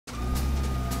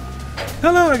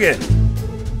Hello again.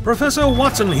 Professor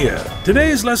Wattson here.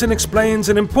 Today's lesson explains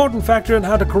an important factor in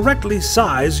how to correctly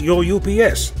size your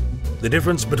UPS, the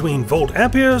difference between volt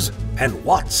amperes and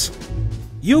watts.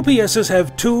 UPSs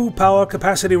have two power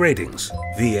capacity ratings,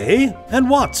 VA and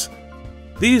watts.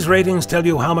 These ratings tell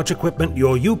you how much equipment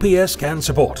your UPS can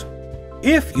support.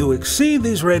 If you exceed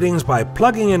these ratings by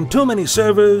plugging in too many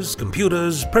servers,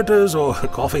 computers, printers, or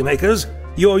coffee makers,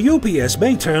 your UPS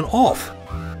may turn off.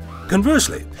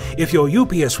 Conversely, if your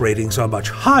UPS ratings are much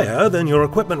higher than your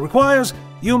equipment requires,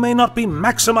 you may not be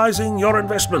maximizing your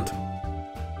investment.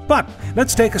 But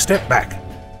let's take a step back.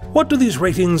 What do these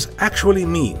ratings actually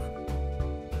mean?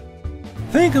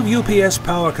 Think of UPS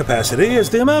power capacity as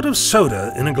the amount of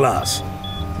soda in a glass.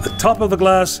 The top of the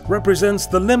glass represents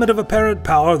the limit of apparent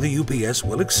power the UPS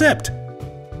will accept,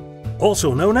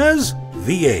 also known as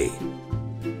VA.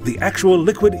 The actual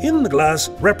liquid in the glass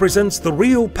represents the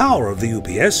real power of the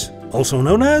UPS, also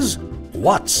known as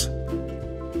watts.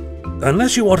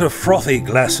 Unless you want a frothy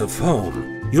glass of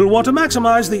foam, you'll want to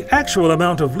maximize the actual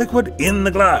amount of liquid in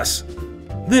the glass.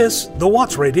 This, the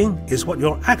watts rating, is what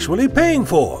you're actually paying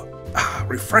for.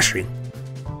 Refreshing.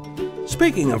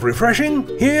 Speaking of refreshing,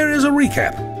 here is a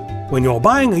recap. When you're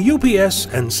buying a UPS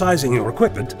and sizing your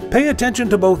equipment, pay attention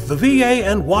to both the VA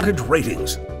and wattage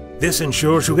ratings. This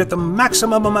ensures you get the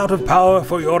maximum amount of power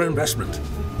for your investment.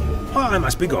 I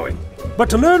must be going. But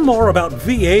to learn more about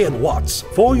VA and watts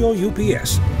for your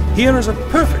UPS, here is a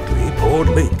perfectly poured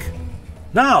link.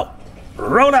 Now,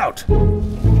 roll out!